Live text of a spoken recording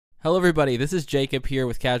Hello everybody, this is Jacob here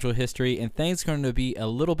with Casual History, and things are going to be a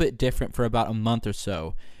little bit different for about a month or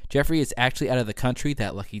so. Jeffrey is actually out of the country,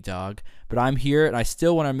 that lucky dog, but I'm here and I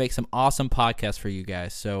still want to make some awesome podcasts for you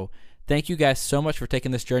guys, so thank you guys so much for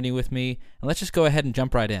taking this journey with me, and let's just go ahead and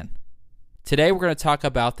jump right in. Today we're going to talk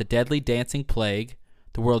about the deadly dancing plague,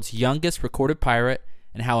 the world's youngest recorded pirate,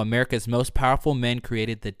 and how America's most powerful men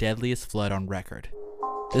created the deadliest flood on record.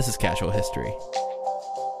 This is Casual History.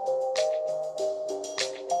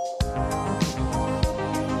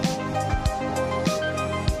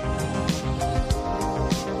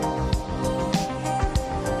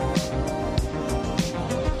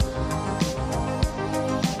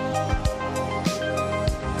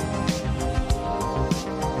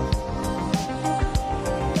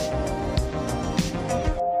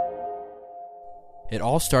 It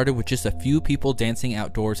all started with just a few people dancing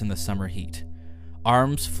outdoors in the summer heat.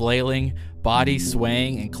 Arms flailing, bodies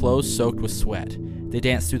swaying, and clothes soaked with sweat. They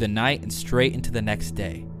danced through the night and straight into the next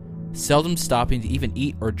day, seldom stopping to even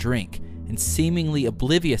eat or drink, and seemingly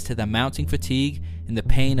oblivious to the mounting fatigue and the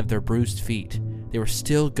pain of their bruised feet. They were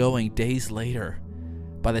still going days later.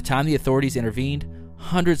 By the time the authorities intervened,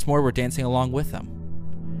 hundreds more were dancing along with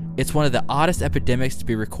them. It's one of the oddest epidemics to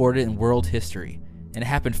be recorded in world history, and it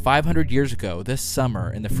happened 500 years ago this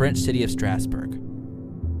summer in the French city of Strasbourg.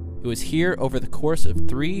 It was here over the course of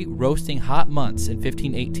 3 roasting hot months in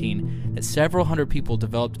 1518 that several hundred people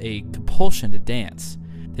developed a compulsion to dance.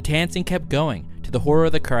 The dancing kept going, to the horror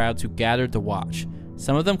of the crowds who gathered to watch.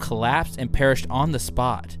 Some of them collapsed and perished on the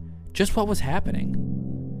spot. Just what was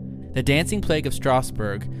happening? The dancing plague of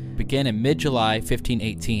Strasbourg began in mid-July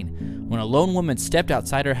 1518, when a lone woman stepped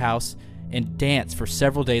outside her house and danced for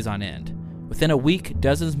several days on end. Within a week,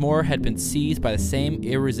 dozens more had been seized by the same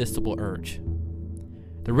irresistible urge.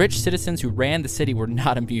 The rich citizens who ran the city were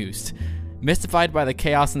not amused. Mystified by the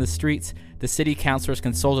chaos in the streets, the city councilors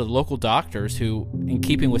consulted local doctors who, in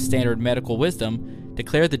keeping with standard medical wisdom,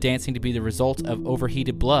 declared the dancing to be the result of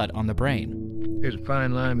overheated blood on the brain. There's a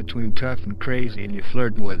fine line between tough and crazy, and you're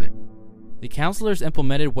flirting with it. The councilors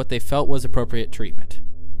implemented what they felt was appropriate treatment: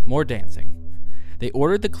 more dancing. They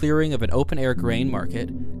ordered the clearing of an open-air grain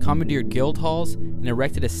market, commandeered guild halls, and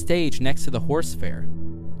erected a stage next to the horse fair.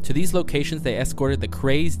 To these locations, they escorted the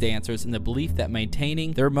crazed dancers in the belief that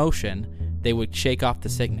maintaining their motion, they would shake off the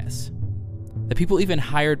sickness. The people even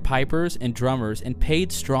hired pipers and drummers and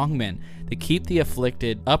paid strongmen to keep the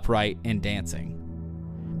afflicted upright and dancing.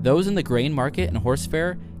 Those in the grain market and horse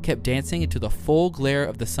fair kept dancing into the full glare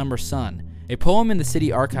of the summer sun. A poem in the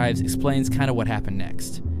city archives explains kind of what happened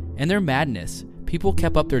next. In their madness, people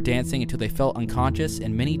kept up their dancing until they felt unconscious,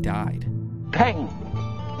 and many died. Pain!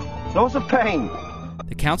 Lots of pain!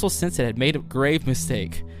 The council sensed it had made a grave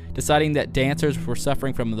mistake, deciding that dancers were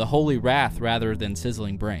suffering from the holy wrath rather than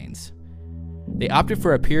sizzling brains. They opted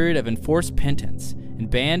for a period of enforced penance and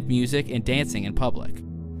banned music and dancing in public.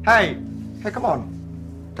 Hey, come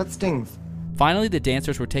on. That stings. Finally, the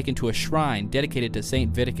dancers were taken to a shrine dedicated to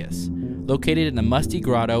Saint Vitus, located in a musty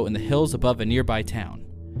grotto in the hills above a nearby town,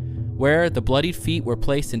 where the bloodied feet were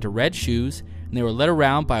placed into red shoes and they were led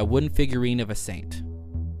around by a wooden figurine of a saint.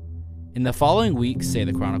 In the following weeks, say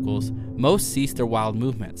the chronicles, most ceased their wild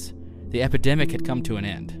movements. The epidemic had come to an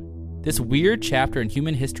end. This weird chapter in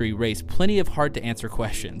human history raised plenty of hard-to-answer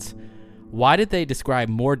questions. Why did they describe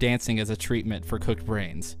more dancing as a treatment for cooked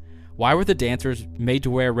brains? Why were the dancers made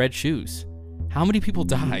to wear red shoes? How many people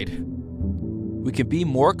died? We can be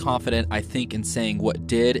more confident, I think, in saying what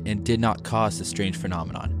did and did not cause this strange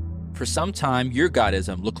phenomenon. For some time, your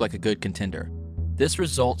godism looked like a good contender. This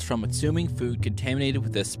results from assuming food contaminated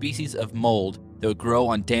with a species of mold that would grow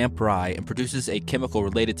on damp rye and produces a chemical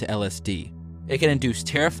related to LSD. It can induce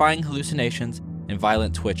terrifying hallucinations and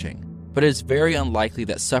violent twitching, but it is very unlikely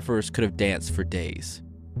that sufferers could have danced for days.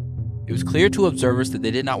 It was clear to observers that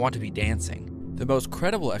they did not want to be dancing. The most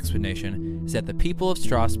credible explanation is that the people of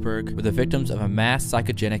Strasbourg were the victims of a mass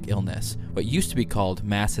psychogenic illness, what used to be called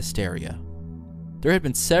mass hysteria. There had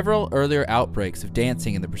been several earlier outbreaks of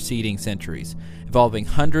dancing in the preceding centuries, involving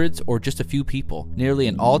hundreds or just a few people, nearly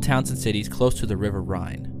in all towns and cities close to the River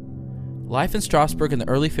Rhine. Life in Strasbourg in the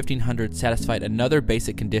early 1500s satisfied another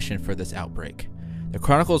basic condition for this outbreak. The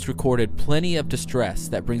chronicles recorded plenty of distress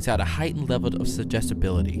that brings out a heightened level of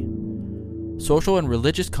suggestibility. Social and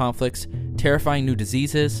religious conflicts, terrifying new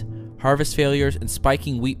diseases, harvest failures, and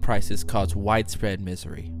spiking wheat prices caused widespread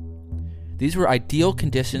misery. These were ideal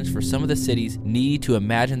conditions for some of the city's need to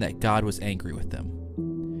imagine that God was angry with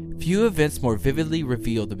them. Few events more vividly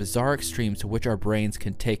reveal the bizarre extremes to which our brains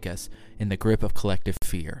can take us in the grip of collective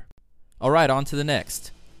fear. Alright, on to the next.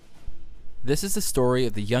 This is the story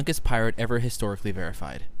of the youngest pirate ever historically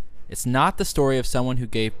verified. It's not the story of someone who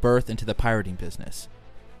gave birth into the pirating business.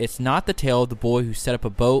 It's not the tale of the boy who set up a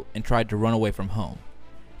boat and tried to run away from home.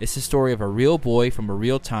 It's the story of a real boy from a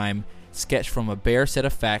real time, sketched from a bare set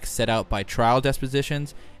of facts set out by trial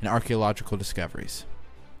depositions and archaeological discoveries.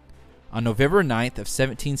 On November 9th of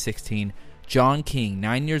 1716, John King,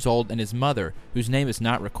 9 years old, and his mother, whose name is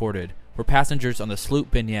not recorded, were passengers on the sloop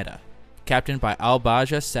Bonetta, captained by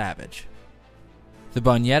Albaja Savage. The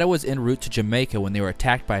Bonetta was en route to Jamaica when they were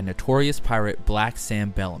attacked by a notorious pirate, Black Sam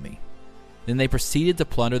Bellamy. Then they proceeded to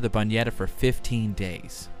plunder the Bonetta for 15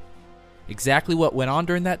 days. Exactly what went on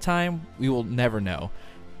during that time, we will never know.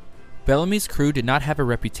 Bellamy's crew did not have a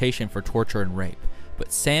reputation for torture and rape,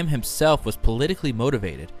 but Sam himself was politically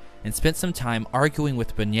motivated and spent some time arguing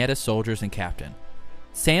with Bonetta soldiers and captain.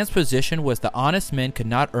 Sam's position was that honest men could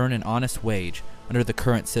not earn an honest wage under the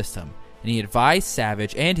current system, and he advised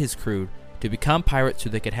Savage and his crew to become pirates so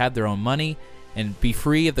they could have their own money and be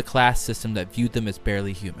free of the class system that viewed them as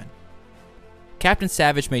barely human. Captain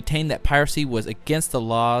Savage maintained that piracy was against the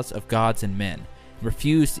laws of gods and men, and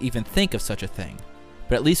refused to even think of such a thing,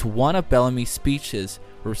 but at least one of Bellamy's speeches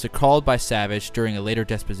was recalled by Savage during a later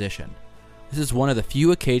deposition. This is one of the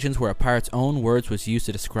few occasions where a pirate's own words was used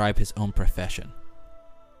to describe his own profession.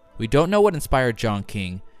 We don't know what inspired John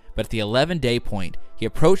King, but at the 11-day point, he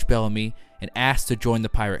approached Bellamy and asked to join the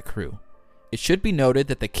pirate crew. It should be noted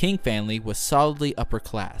that the King family was solidly upper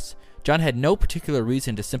class. John had no particular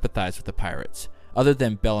reason to sympathize with the pirates, other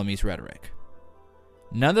than Bellamy's rhetoric.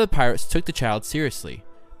 None of the pirates took the child seriously,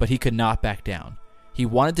 but he could not back down. He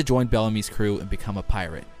wanted to join Bellamy's crew and become a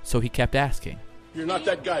pirate, so he kept asking. You're not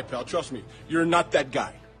that guy, pal. Trust me. You're not that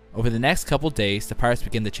guy. Over the next couple days, the pirates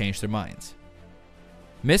began to change their minds.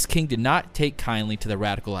 Miss King did not take kindly to the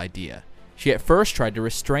radical idea. She at first tried to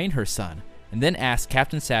restrain her son, and then asked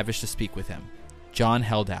Captain Savage to speak with him. John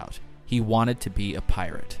held out. He wanted to be a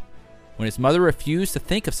pirate. When his mother refused to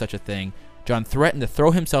think of such a thing, John threatened to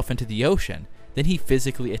throw himself into the ocean. Then he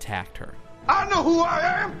physically attacked her. I know who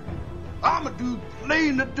I am. I'm a dude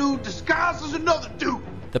playing a dude disguised as another dude.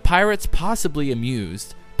 The pirates, possibly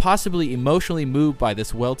amused, possibly emotionally moved by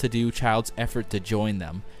this well-to-do child's effort to join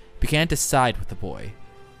them, began to side with the boy.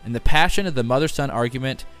 In the passion of the mother-son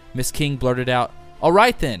argument, Miss King blurted out, "All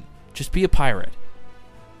right then, just be a pirate."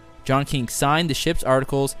 John King signed the ship's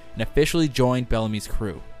articles and officially joined Bellamy's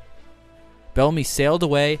crew. Bellamy sailed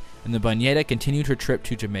away, and the Bonetta continued her trip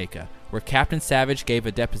to Jamaica, where Captain Savage gave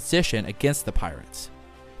a deposition against the pirates.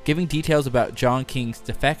 Giving details about John King's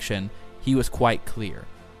defection, he was quite clear.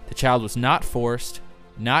 The child was not forced,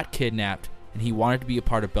 not kidnapped, and he wanted to be a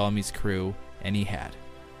part of Bellamy's crew, and he had.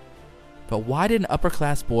 But why did an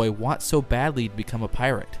upper-class boy want so badly to become a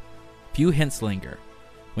pirate? Few hints linger.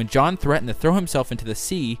 When John threatened to throw himself into the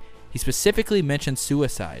sea, he specifically mentioned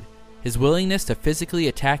suicide. His willingness to physically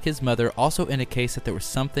attack his mother also indicates that there was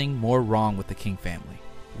something more wrong with the King family.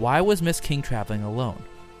 Why was Miss King traveling alone?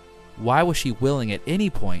 Why was she willing at any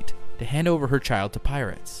point to hand over her child to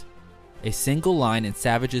pirates? A single line in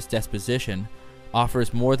Savage's deposition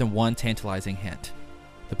offers more than one tantalizing hint.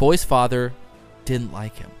 The boy's father didn't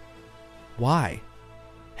like him. Why?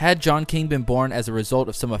 Had John King been born as a result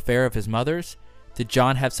of some affair of his mother's? Did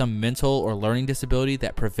John have some mental or learning disability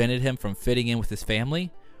that prevented him from fitting in with his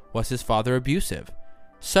family? Was his father abusive?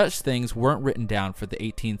 Such things weren't written down for the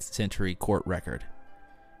 18th century court record.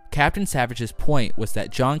 Captain Savage's point was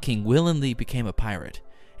that John King willingly became a pirate,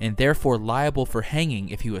 and therefore liable for hanging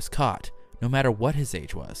if he was caught, no matter what his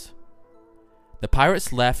age was. The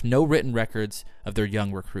pirates left no written records of their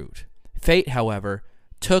young recruit. Fate, however,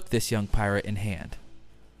 took this young pirate in hand.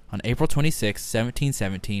 On April 26,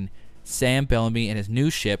 1717, Sam Bellamy and his new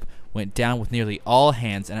ship went down with nearly all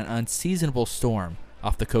hands in an unseasonable storm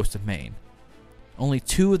off the coast of Maine. Only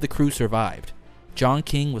 2 of the crew survived. John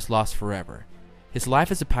King was lost forever. His life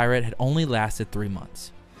as a pirate had only lasted 3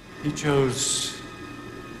 months. He chose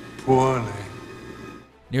poorly.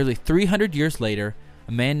 Nearly 300 years later,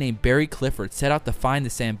 a man named Barry Clifford set out to find the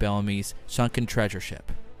Sam Bellamy's sunken treasure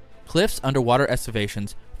ship. Cliff's underwater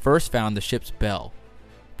excavations first found the ship's bell,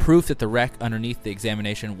 proof that the wreck underneath the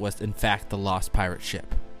examination was in fact the lost pirate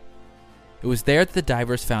ship. It was there that the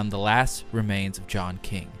divers found the last remains of John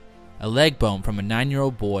King, a leg bone from a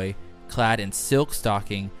 9-year-old boy clad in silk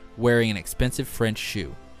stocking wearing an expensive French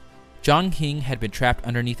shoe. John King had been trapped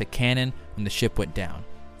underneath a cannon when the ship went down.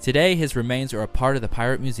 Today, his remains are a part of the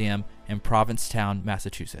Pirate Museum in Provincetown,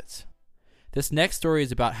 Massachusetts. This next story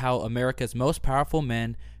is about how America's most powerful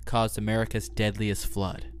men caused America's deadliest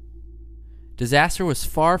flood. Disaster was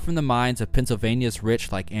far from the minds of Pennsylvania's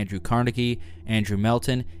rich like Andrew Carnegie, Andrew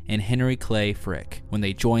Melton, and Henry Clay Frick when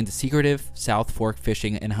they joined the secretive South Fork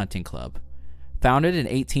Fishing and Hunting Club. Founded in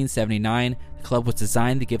 1879, the club was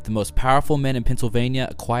designed to give the most powerful men in Pennsylvania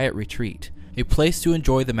a quiet retreat, a place to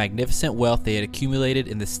enjoy the magnificent wealth they had accumulated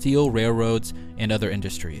in the steel, railroads, and other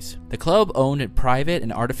industries. The club owned a private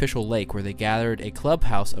and artificial lake where they gathered a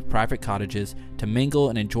clubhouse of private cottages to mingle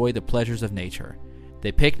and enjoy the pleasures of nature.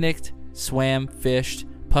 They picnicked, swam, fished,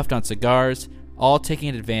 puffed on cigars, all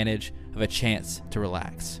taking advantage of a chance to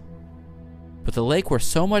relax. But the lake where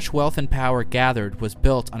so much wealth and power gathered was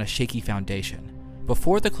built on a shaky foundation.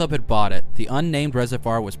 Before the club had bought it, the unnamed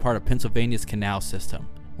reservoir was part of Pennsylvania's canal system.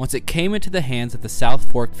 Once it came into the hands of the South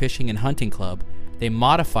Fork Fishing and Hunting Club, they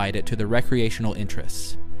modified it to their recreational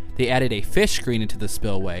interests. They added a fish screen into the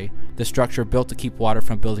spillway, the structure built to keep water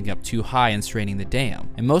from building up too high and straining the dam.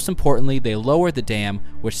 And most importantly, they lowered the dam,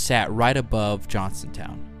 which sat right above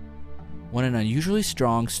Johnstown. When an unusually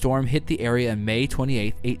strong storm hit the area on May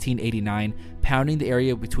 28, 1889, pounding the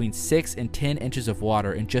area between 6 and 10 inches of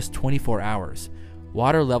water in just 24 hours,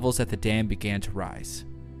 water levels at the dam began to rise.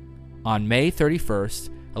 On May 31st,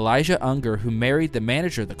 Elijah Unger, who married the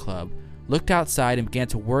manager of the club, looked outside and began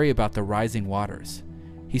to worry about the rising waters.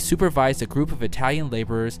 He supervised a group of Italian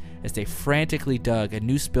laborers as they frantically dug a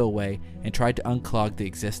new spillway and tried to unclog the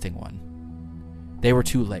existing one. They were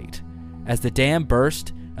too late. As the dam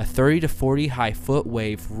burst, a 30 to 40 high foot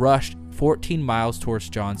wave rushed 14 miles towards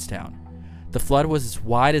Johnstown. The flood was as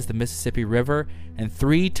wide as the Mississippi River and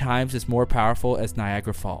 3 times as more powerful as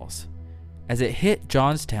Niagara Falls. As it hit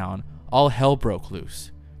Johnstown, all hell broke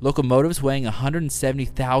loose. Locomotives weighing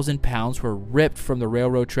 170,000 pounds were ripped from the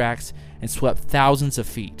railroad tracks and swept thousands of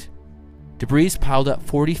feet. Debris piled up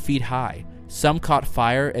 40 feet high. Some caught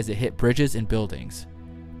fire as it hit bridges and buildings.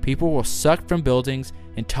 People were sucked from buildings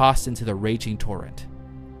and tossed into the raging torrent.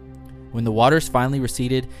 When the waters finally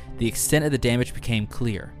receded, the extent of the damage became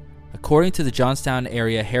clear. According to the Johnstown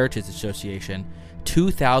Area Heritage Association,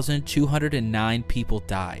 2,209 people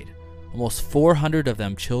died, almost 400 of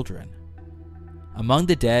them children. Among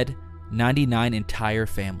the dead, 99 entire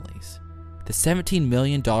families. The $17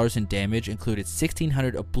 million in damage included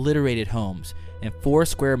 1,600 obliterated homes and 4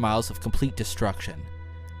 square miles of complete destruction.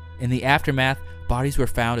 In the aftermath, bodies were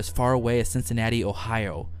found as far away as Cincinnati,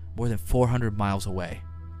 Ohio, more than 400 miles away.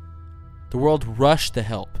 The world rushed to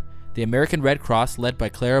help. The American Red Cross, led by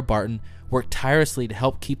Clara Barton, worked tirelessly to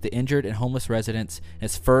help keep the injured and homeless residents in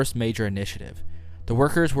its first major initiative. The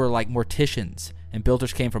workers were like morticians, and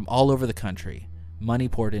builders came from all over the country. Money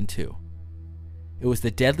poured in too. It was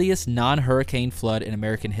the deadliest non-hurricane flood in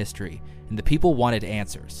American history, and the people wanted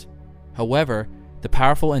answers. However, the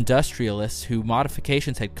powerful industrialists whose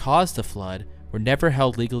modifications had caused the flood were never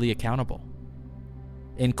held legally accountable.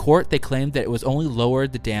 In court, they claimed that it was only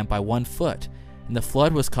lowered the dam by 1 foot, and the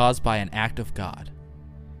flood was caused by an act of God.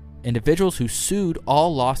 Individuals who sued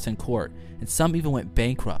all lost in court, and some even went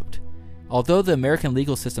bankrupt. Although the American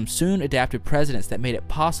legal system soon adapted precedents that made it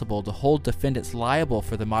possible to hold defendants liable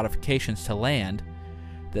for the modifications to land,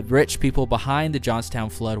 the rich people behind the Johnstown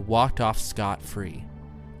flood walked off scot-free.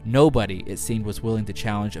 Nobody, it seemed, was willing to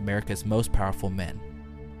challenge America's most powerful men.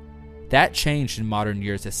 That changed in modern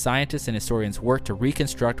years as scientists and historians worked to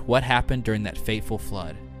reconstruct what happened during that fateful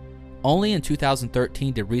flood. Only in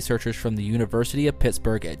 2013 did researchers from the University of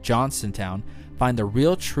Pittsburgh at Johnstown find the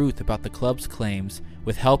real truth about the club's claims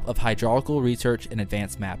with help of hydraulical research and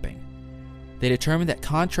advanced mapping. They determined that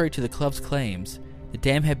contrary to the club's claims, the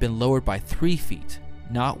dam had been lowered by 3 feet,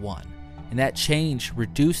 not 1, and that change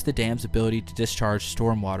reduced the dam's ability to discharge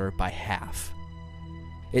stormwater by half.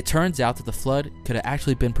 It turns out that the flood could have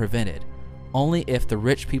actually been prevented only if the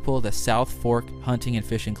rich people of the South Fork Hunting and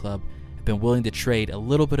Fishing Club had been willing to trade a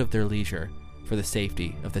little bit of their leisure for the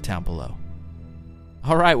safety of the town below.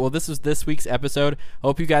 Alright, well, this was this week's episode. I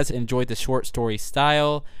hope you guys enjoyed the short story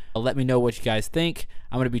style. Let me know what you guys think.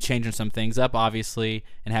 I'm going to be changing some things up, obviously,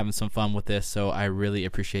 and having some fun with this, so I really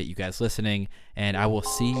appreciate you guys listening, and I will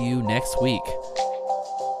see you next week.